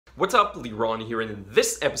What's up, Liron here, and in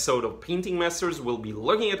this episode of Painting Masters we'll be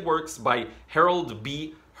looking at works by Harold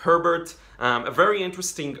B Herbert, a very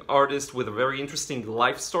interesting artist with a very interesting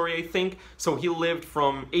life story, I think. So he lived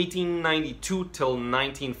from 1892 till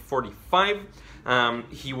 1945.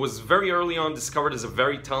 He was very early on discovered as a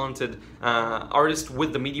very talented artist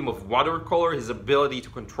with the medium of watercolor, his ability to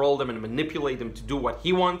control them and manipulate them to do what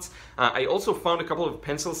he wants. I also found a couple of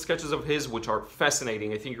pencil sketches of his which are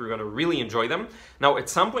fascinating. I think you're going to really enjoy them. Now, at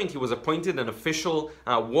some point he was appointed an official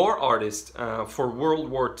war artist for World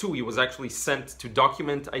War II. He was actually sent to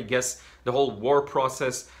document, I guess, the whole war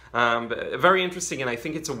process. Very interesting, and I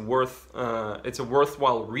think it's a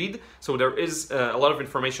worthwhile read. So there is a lot of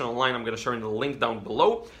information online. I'm going to share in the link down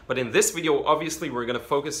below. But in this video, obviously, we're going to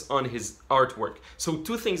focus on his artwork. So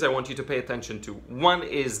two things I want you to pay attention to. One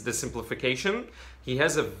is the simplification. He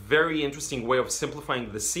has a very interesting way of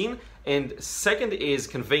simplifying the scene. And second is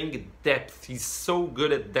conveying depth. He's so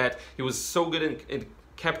good at that. He was so good in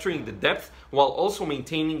capturing the depth while also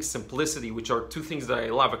maintaining simplicity, which are two things that I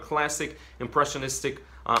love. A classic impressionistic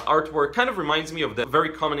artwork kind of reminds me of the very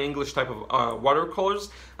common English type of watercolors,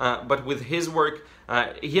 but with his work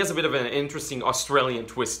he has a bit of an interesting Australian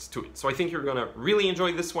twist to it. So I think you're gonna really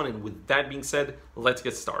enjoy this one, and with that being said, let's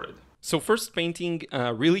get started. So first painting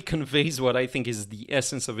really conveys what I think is the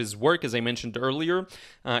essence of his work. As I mentioned earlier,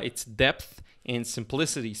 it's depth and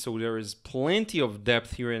simplicity. So there is plenty of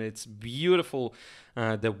depth here, and it's beautiful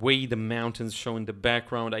the way the mountains show in the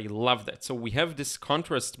background. I love that. So we have this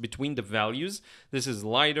contrast between the values. This is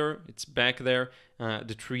lighter, it's back there.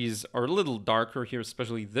 The trees are a little darker here,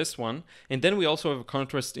 especially this one. And then we also have a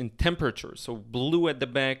contrast in temperature. So blue at the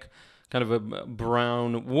back, kind of a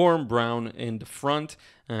brown, warm brown in the front.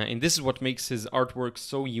 And this is what makes his artwork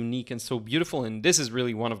so unique and so beautiful. And this is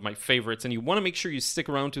really one of my favorites. And you want to make sure you stick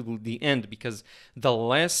around to the end, because the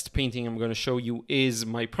last painting I'm going to show you is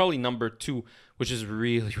my probably number 2, which is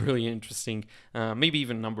really, really interesting. Maybe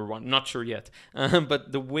even number 1, not sure yet.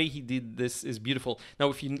 But the way he did this is beautiful. Now,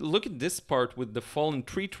 if you look at this part with the fallen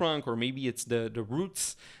tree trunk, or maybe it's the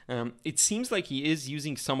roots, it seems like he is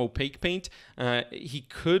using some opaque paint. He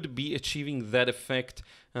could be achieving that effect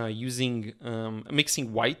using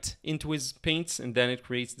mixing white into his paints, and then it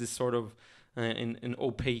creates this sort of an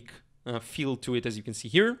opaque feel to it, as you can see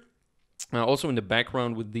here. Also in the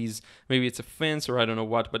background with these, maybe it's a fence or I don't know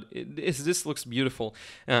what, but this looks beautiful.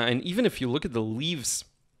 And even if you look at the leaves,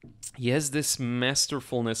 he has this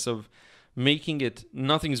masterfulness of making it,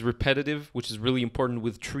 nothing is repetitive, which is really important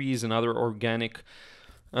with trees and other organic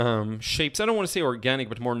shapes. I don't want to say organic,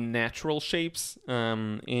 but more natural shapes,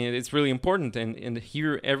 and it's really important. And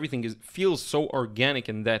here everything feels so organic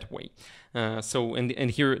in that way.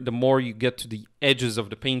 And here, the more you get to the edges of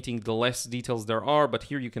the painting, the less details there are. But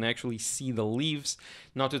here you can actually see the leaves.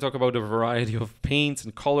 Not to talk about the variety of paints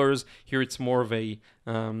and colors. Here it's more of a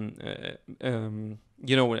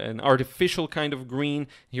you know, an artificial kind of green.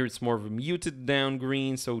 Here it's more of a muted down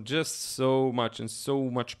green. So just so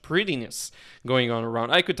much prettiness going on around.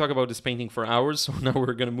 I could talk about this painting for hours, so now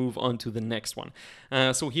we're going to move on to the next one.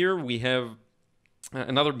 So here we have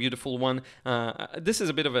another beautiful one. This is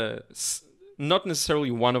a bit of a, not necessarily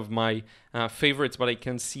one of my favorites, but I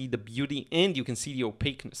can see the beauty and you can see the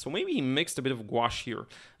opaqueness. So maybe he mixed a bit of gouache here.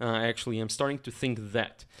 Actually, I'm starting to think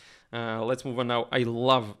that. Let's move on now. I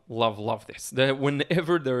love this.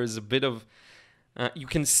 Whenever there is a bit of, you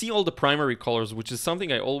can see all the primary colors, which is something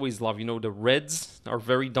I always love. You know, the reds are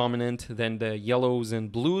very dominant, then the yellows and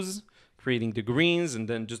blues, creating the greens, and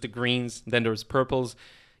then just the greens, then there's purples.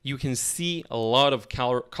 You can see a lot of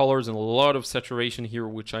colors and a lot of saturation here,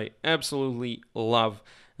 which I absolutely love.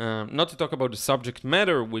 Not to talk about the subject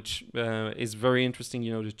matter, which is very interesting.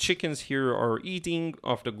 You know, the chickens here are eating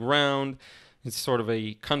off the ground. It's sort of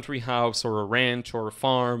a country house or a ranch or a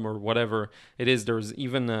farm or whatever it is. There's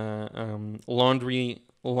even laundry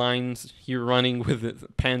lines here running with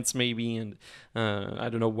pants maybe, and I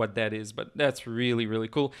don't know what that is, but that's really, really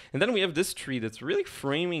cool. And then we have this tree that's really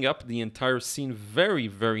framing up the entire scene very,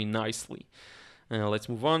 very nicely. Let's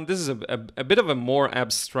move on. This is a bit of a more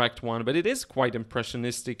abstract one, but it is quite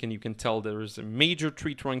impressionistic, and you can tell there's a major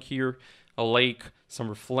tree trunk here, a lake, some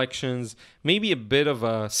reflections, maybe a bit of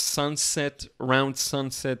a sunset, round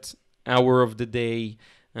sunset hour of the day.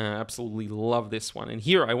 Absolutely love this one. And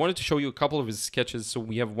here I wanted to show you a couple of his sketches. So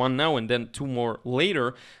we have one now and then 2 more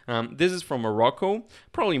later. This is from Morocco,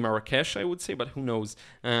 probably Marrakesh, I would say, but who knows.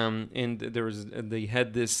 And they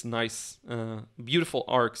had this nice, beautiful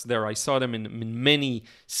arcs there. I saw them in many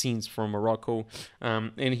scenes from Morocco.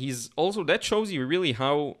 And he's also, that shows you really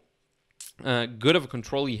how good of a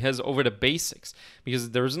control he has over the basics,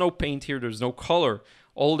 because there's no paint here, there's no color.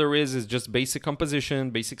 All there is just basic composition,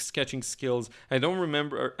 basic sketching skills. I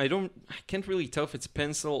can't really tell if it's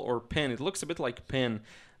pencil or pen. It looks a bit like pen.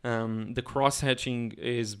 The cross-hatching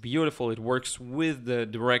is beautiful. It works with the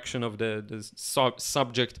direction of the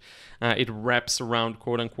subject. It wraps around,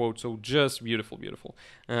 quote-unquote, so just beautiful, beautiful.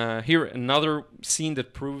 Here, another scene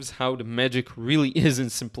that proves how the magic really is in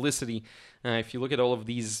simplicity. If you look at all of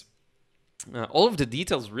these, all of the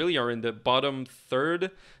details really are in the bottom third.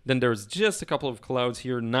 Then there's just a couple of clouds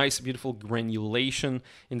here, nice, beautiful granulation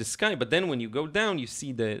in the sky. But then when you go down, you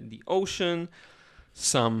see the ocean,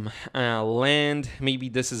 some land. Maybe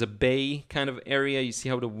this is a bay kind of area. You see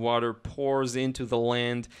how the water pours into the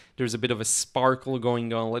land. There's a bit of a sparkle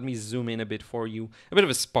going on. Let me zoom in a bit for you. A bit of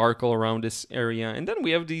a sparkle around this area. And then we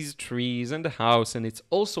have these trees and the house, and it's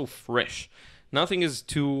also fresh. Nothing is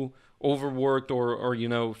too overworked or you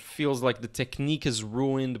know, feels like the technique is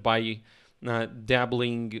ruined by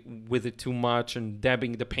dabbling with it too much and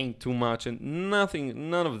dabbing the paint too much, and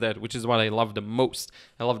none of that, which is what I love the most.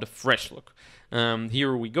 I love the fresh look.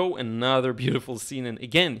 Here we go, another beautiful scene, and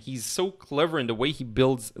again, he's so clever in the way he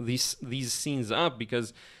builds these scenes up,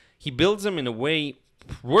 because he builds them in a way,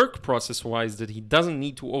 work process wise, that he doesn't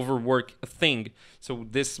need to overwork a thing. So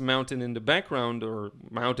this mountain in the background, or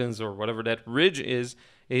mountains, or whatever that ridge is,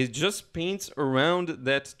 it just paints around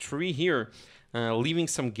that tree here, leaving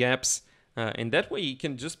some gaps, and that way he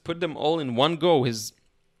can just put them all in one go. A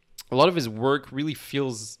lot of his work really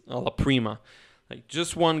feels a la prima, like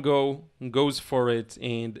just one go, goes for it,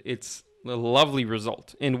 and it's a lovely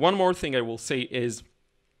result. And one more thing I will say is,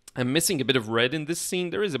 I'm missing a bit of red in this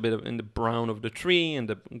scene. There is a bit of in the brown of the tree and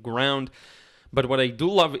the ground. But what I do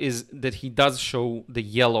love is that he does show the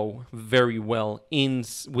yellow very well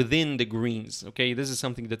within the greens. Okay, this is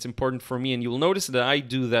something that's important for me, and you'll notice that I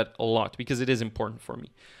do that a lot because it is important for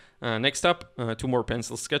me. Next up, two more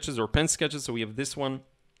pencil sketches or pen sketches. So we have this one.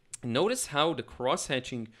 Notice how the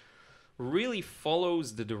cross-hatching really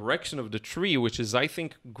follows the direction of the tree, which is, I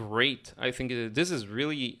think, great. I think this is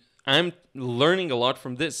really... I'm learning a lot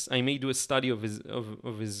from this. I may do a study of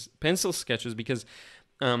his pencil sketches, because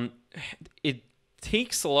it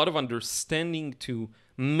takes a lot of understanding to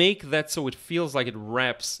make that so it feels like it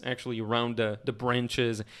wraps actually around the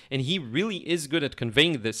branches, and he really is good at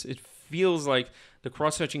conveying this. It feels like the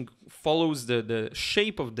cross-hatching follows the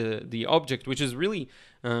shape of the object, which is really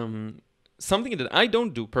something that I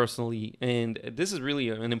don't do personally, and this is really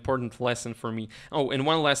an important lesson for me. Oh, and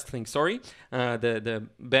one last thing, sorry. The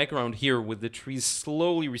background here with the trees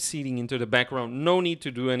slowly receding into the background. No need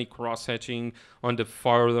to do any cross-hatching on the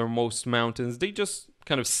farthermost mountains. They just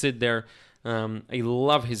kind of sit there. I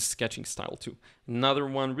love his sketching style too. Another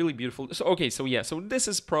one, really beautiful. So, okay, so yeah, so this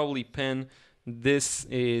is probably pen. This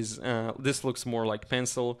looks more like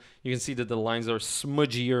pencil. You can see that the lines are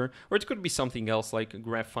smudgier, or it could be something else like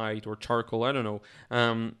graphite or charcoal, I don't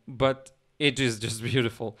know. But it is just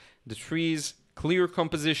beautiful. The trees, clear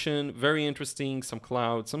composition, very interesting, some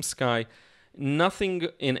clouds, some sky, nothing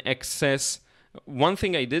in excess. One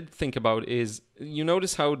thing I did think about is, you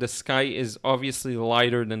notice how the sky is obviously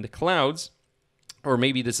lighter than the clouds, or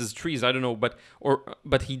maybe this is trees, I don't know,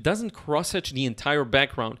 but he doesn't cross-hatch the entire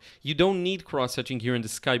background. You don't need cross-hatching here in the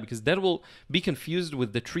sky, because that will be confused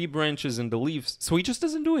with the tree branches and the leaves, so he just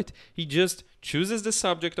doesn't do it. He just chooses the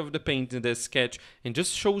subject of the paint in the sketch and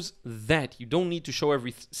just shows that. You don't need to show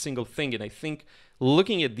every single thing, and I think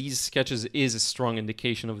looking at these sketches is a strong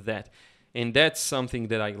indication of that. And that's something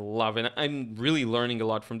that I love, and I'm really learning a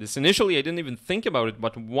lot from this. Initially, I didn't even think about it,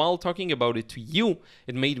 but while talking about it to you,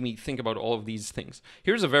 it made me think about all of these things.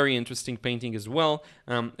 Here's a very interesting painting as well,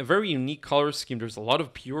 a very unique color scheme. There's a lot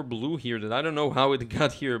of pure blue here that I don't know how it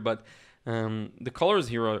got here, but the colors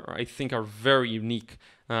here, I think, are very unique.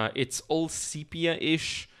 It's all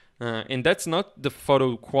sepia-ish, and that's not the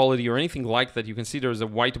photo quality or anything like that. You can see there's a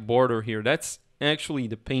white border here. That's actually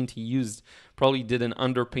the paint he used. Probably did an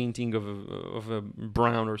underpainting of a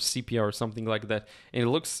brown or sepia or something like that, and it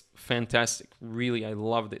looks fantastic. Really, I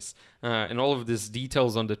love this, and all of these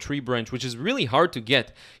details on the tree branch, which is really hard to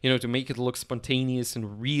get, you know, to make it look spontaneous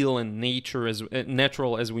and real and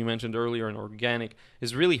natural, as we mentioned earlier, and organic,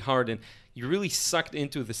 is really hard, and you're really sucked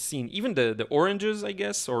into the scene. Even the oranges, I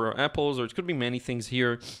guess, or apples, or it could be many things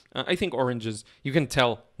here. I think oranges, you can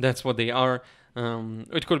tell that's what they are.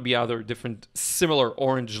 It could be other different similar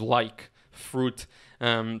orange-like fruit,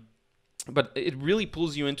 but it really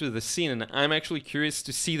pulls you into the scene, and I'm actually curious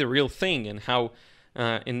to see the real thing and how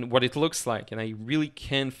and what it looks like, and I really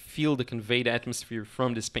can feel the conveyed atmosphere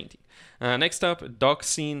from this painting. Next up, a dock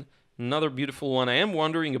scene. Another beautiful one. I am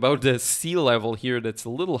wondering about the sea level here that's a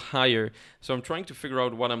little higher, so I'm trying to figure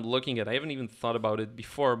out what I'm looking at. I haven't even thought about it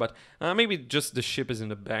before, but maybe just the ship is in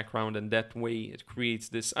the background and that way it creates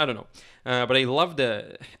this, I don't know. But I love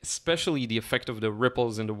especially the effect of the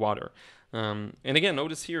ripples in the water. And again,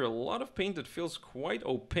 notice here a lot of paint that feels quite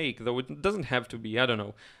opaque, though it doesn't have to be, I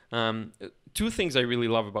don't know. Two things I really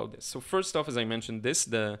love about this. So first off, as I mentioned,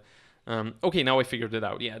 okay, now I figured it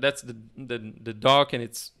out. Yeah, that's the dock, and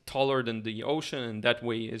it's taller than the ocean, and that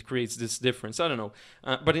way it creates this difference. I don't know.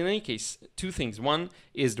 But in any case, two things. One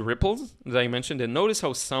is the ripples that I mentioned, and notice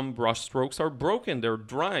how some brush strokes are broken. They're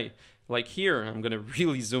dry. Like here, I'm going to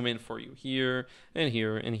really zoom in for you. Here, and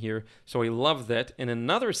here, and here. So I love that. And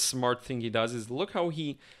another smart thing he does is look how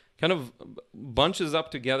he kind of bunches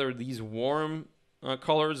up together these warm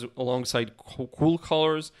colors alongside cool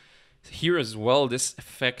colors. Here as well, this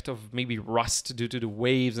effect of maybe rust due to the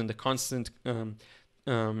waves and the constant what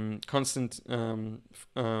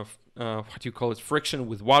do you call it, friction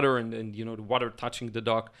with water, and you know, the water touching the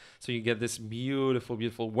dock. So you get this beautiful,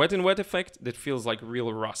 beautiful wet and wet effect that feels like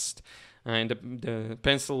real rust. And the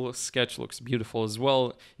pencil sketch looks beautiful as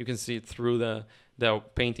well. You can see it through the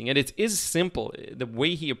painting, and it is simple. The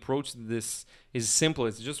way he approached this is simple.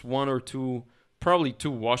 It's just one or two, probably two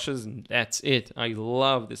washes, and that's it. I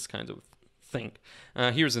love this kind of thing.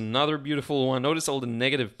 Here's another beautiful one. Notice all the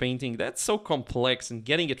negative painting. That's so complex, and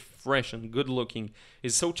getting it fresh and good looking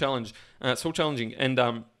is so challenging.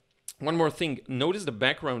 And one more thing, notice the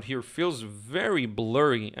background here feels very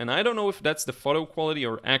blurry, and I don't know if that's the photo quality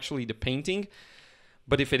or actually the painting.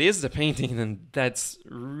 But if it is the painting, then that's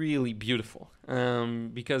really beautiful,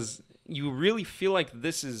 because you really feel like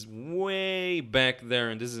this is way back there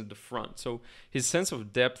and this is the front. So his sense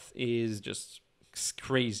of depth is just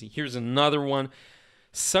crazy. Here's another one.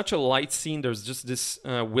 Such a light scene. There's just this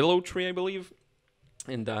willow tree, I believe.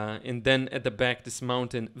 And then at the back, this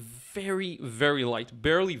mountain, very, very light,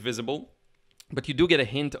 barely visible. But you do get a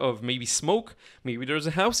hint of maybe smoke. Maybe there's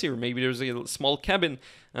a house here. Maybe there's a small cabin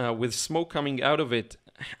with smoke coming out of it.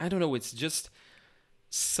 I don't know. It's just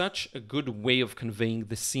such a good way of conveying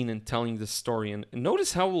the scene and telling the story. And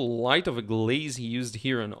notice how light of a glaze he used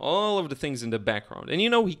here and all of the things in the background. And you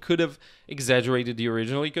know, he could have exaggerated the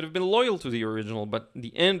original. He could have been loyal to the original. But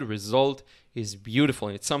the end result is beautiful.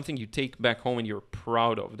 And it's something you take back home and you're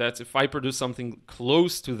proud of. That's, if I produce something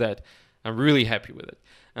close to that, I'm really happy with it.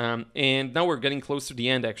 And now we're getting close to the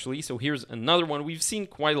end, actually. So here's another one. We've seen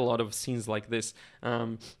quite a lot of scenes like this,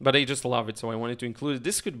 but I just love it, so I wanted to include it.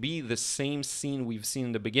 This could be the same scene we've seen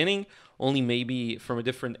in the beginning, only maybe from a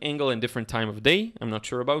different angle and different time of day. I'm not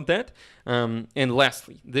sure about that. And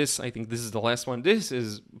lastly, I think this is the last one. This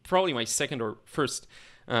is probably my second or first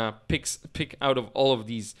pick out of all of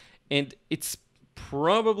these. And it's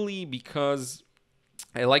probably because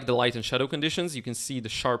I like the light and shadow conditions. You can see the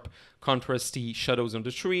sharp, contrasty shadows on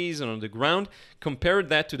the trees and on the ground. Compare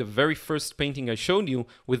that to the very first painting I showed you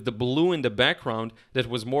with the blue in the background that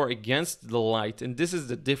was more against the light. And this is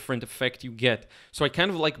the different effect you get. So I kind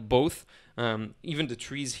of like both. Even the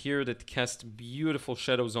trees here that cast beautiful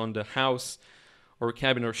shadows on the house or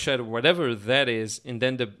cabin or shed or whatever that is. And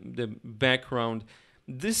then the background.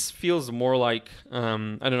 This feels more like, I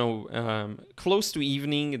don't know, close to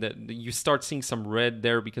evening, that you start seeing some red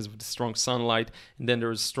there because of the strong sunlight, and then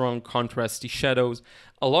there's strong contrasty shadows.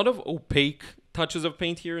 A lot of opaque touches of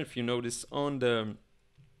paint here. If you notice on the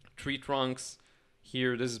tree trunks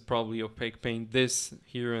here, this is probably opaque paint. This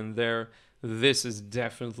here and there, this is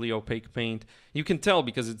definitely opaque paint. You can tell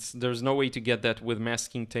because there's no way to get that with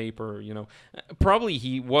masking tape or, you know, probably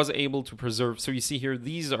he was able to preserve. So you see here,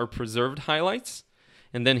 these are preserved highlights.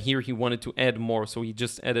 And then here he wanted to add more, so he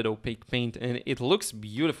just added opaque paint, and it looks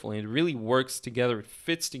beautiful, and it really works together, it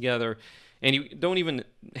fits together, and you don't even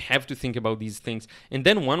have to think about these things. And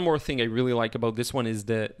then one more thing I really like about this one is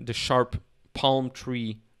the sharp palm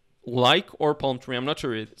tree-like, or palm tree, I'm not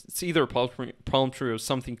sure, it's either palm tree or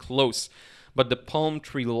something close, but the palm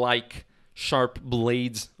tree-like sharp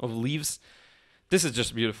blades of leaves. This is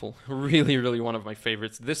just beautiful. Really, really one of my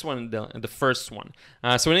favorites. This one and the first one.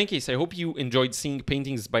 So in any case, I hope you enjoyed seeing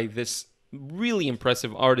paintings by this really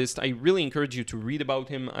impressive artist. I really encourage you to read about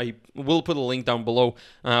him. I will put a link down below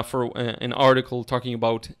for an article talking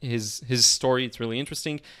about his story. It's really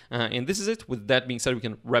interesting. And this is it. With that being said, we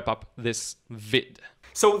can wrap up this vid.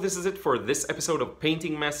 So this is it for this episode of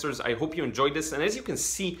Painting Masters. I hope you enjoyed this, and as you can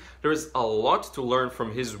see, there's a lot to learn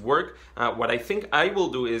from his work. What I think I will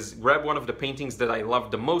do is grab one of the paintings that I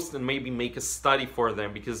love the most and maybe make a study for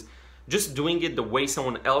them, because just doing it the way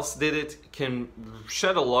someone else did it can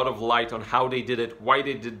shed a lot of light on how they did it, why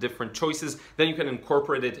they did different choices. Then you can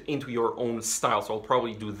incorporate it into your own style. So I'll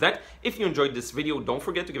probably do that. If you enjoyed this video, don't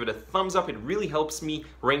forget to give it a thumbs up. It really helps me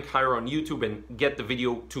rank higher on YouTube and get the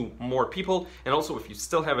video to more people. And also, if you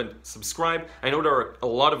still haven't subscribed, I know there are a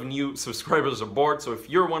lot of new subscribers aboard, so if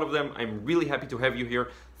you're one of them, I'm really happy to have you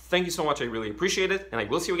here. Thank you so much, I really appreciate it, and I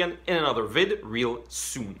will see you again in another vid real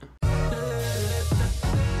soon.